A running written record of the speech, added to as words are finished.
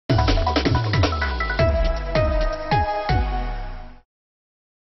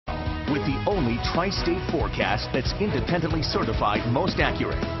tri-state forecast that's independently certified most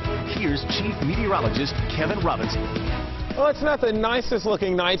accurate. Here's Chief Meteorologist Kevin Robinson. Well, it's not the nicest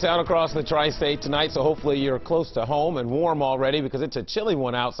looking nights out across the tri-state tonight, so hopefully you're close to home and warm already because it's a chilly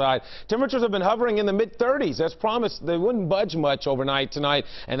one outside. Temperatures have been hovering in the mid-30s. As promised, they wouldn't budge much overnight tonight,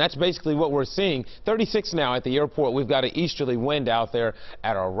 and that's basically what we're seeing. 36 now at the airport. We've got an easterly wind out there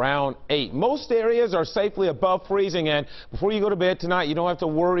at around 8. Most areas are safely above freezing, and before you go to bed tonight, you don't have to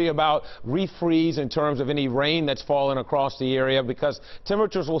worry about refreeze in terms of any rain that's fallen across the area because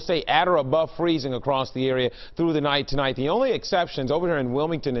temperatures will stay at or above freezing across the area through the night tonight. The only exceptions over here in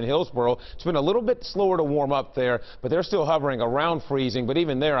Wilmington and Hillsborough, it's been a little bit slower to warm up there, but they're still hovering around freezing. But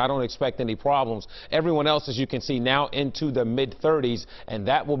even there, I don't expect any problems. Everyone else, as you can see, now into the mid-30s, and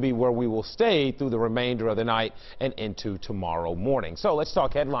that will be where we will stay through the remainder of the night and into tomorrow morning. So let's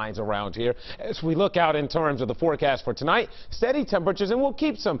talk headlines around here. As we look out in terms of the forecast for tonight, steady temperatures, and we'll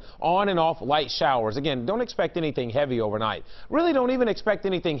keep some on and off light showers. Again, don't expect anything heavy overnight. Really don't even expect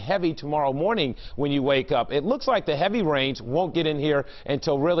anything heavy tomorrow morning when you wake up. It looks like the heavy rains won't get in here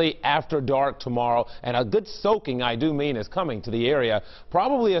until really after dark tomorrow, and a good soaking, I do mean, is coming to the area.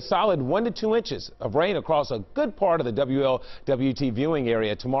 Probably a solid 1 to 2 inches of rain across a good part of the WLWT viewing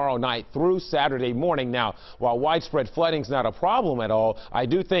area tomorrow night through Saturday morning. Now, while widespread flooding is not a problem at all, I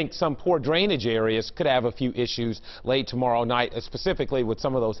do think some poor drainage areas could have a few issues late tomorrow night, specifically with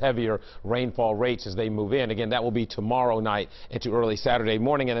some of those heavier rainfall rates as they move in. Again, that will be tomorrow night into early Saturday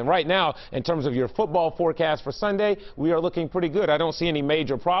morning. And then right now, in terms of your football forecast for Sunday, we are looking pretty good. I don't see any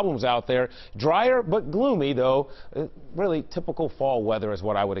major problems out there. Drier but gloomy, though. Really typical fall weather is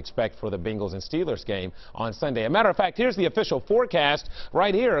what I would expect for the Bengals and Steelers game on Sunday. As a matter of fact, here's the official forecast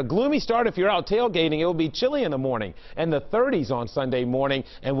right here. A gloomy start if you're out tailgating. It will be chilly in the morning and the 30s on Sunday morning,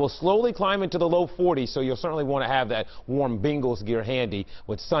 and will slowly climb into the low 40s, so you'll certainly want to have that warm Bengals gear handy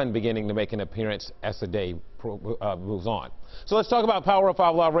with sun beginning to make an appearance as the day moves on. So let's talk about Power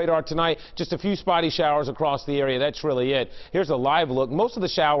 5 Live radar tonight. Just a few spotty showers across the area. That's really it. Here's a live look. Most of the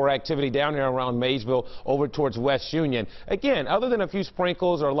shower activity down here around Maysville over towards West Union. Again, other than a few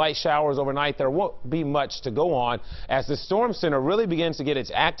sprinkles or light showers overnight, there won't be much to go on as the storm center really begins to get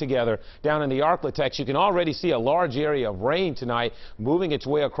its act together down in the Arklatex. You can already see a large area of rain tonight moving its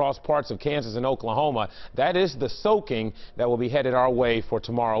way across parts of Kansas and Oklahoma. That is the soaking that will be headed our way for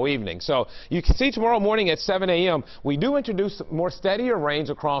tomorrow evening. So you can see tomorrow morning at 7 a.m. we do introduce more steadier rains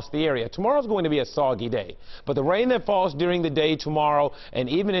across the area. Tomorrow's going to be a soggy day, but the rain that falls during the day tomorrow and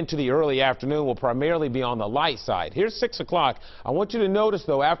even into the early afternoon will primarily be on the light side. Here's 6 o'clock. I want you to notice,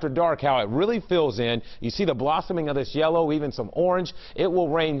 though, after dark how it really fills in. You see the blossoming of this yellow, even some orange. It will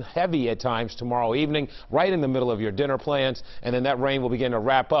rain heavy at times tomorrow evening, right in the middle of your dinner plans, and then that rain will begin to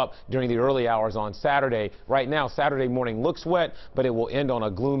wrap up during the early hours on Saturday. Right now, Saturday morning looks wet, but it will end on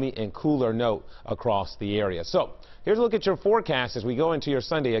a gloomy and cooler note across the area. So here's a look at your forecast as we go into your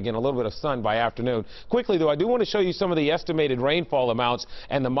Sunday. Again, a little bit of sun by afternoon. Quickly, though, I do want to show you some of the estimated rainfall amounts,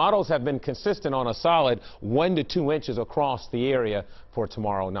 and the models have been consistent on a solid 1 to 2 inches across the area for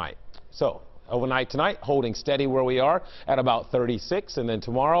tomorrow night. So overnight tonight, holding steady where we are at about 36, and then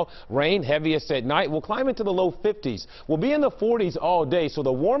tomorrow, rain heaviest at night. We'll climb into the low 50s. We'll be in the 40s all day, so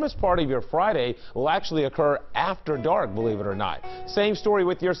the warmest part of your Friday will actually occur after dark, believe it or not. Same story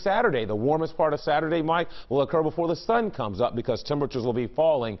with your Saturday. The warmest part of Saturday, Mike, will occur before the sun comes up because temperatures will be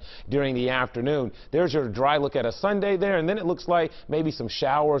falling during the afternoon. There's your dry look at a Sunday there, and then it looks like maybe some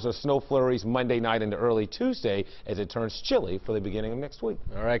showers or snow flurries Monday night into early Tuesday as it turns chilly for the beginning of next week.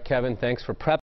 All right, Kevin, thanks for prep.